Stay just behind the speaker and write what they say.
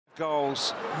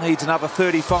goals. Needs another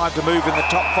 35 to move in the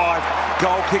top 5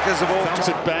 goal kickers of all time. Dumps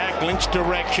it back, Lynch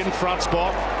direction, front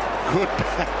spot. Good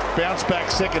bounce back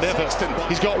second effort.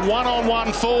 He's got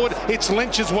one-on-one forward. It's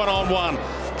Lynch's one-on-one.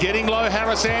 Getting low,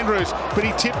 Harris Andrews, but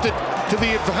he tipped it to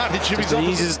the advantage of his opposite.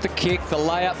 Eases the kick, the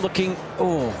layup looking,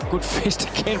 oh, good fist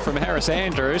again from Harris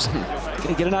Andrews. Can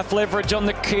he get enough leverage on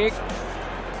the kick?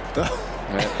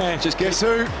 Just guess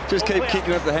who? Just keep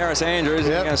kicking up the Harris Andrews.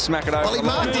 Yep. He's going to smack it over. Well, he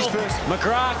marked his first.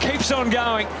 McGrath keeps on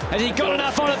going. Has he got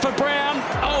enough on it for Brown?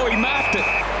 Oh, he marked it.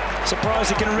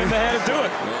 Surprised he can remember how to do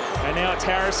it. And now it's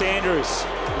Harris Andrews.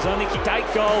 He's only kicked 8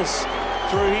 goals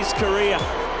through his career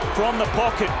from the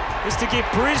pocket. Just to give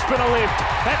Brisbane a lift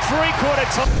at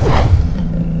 3/4 time.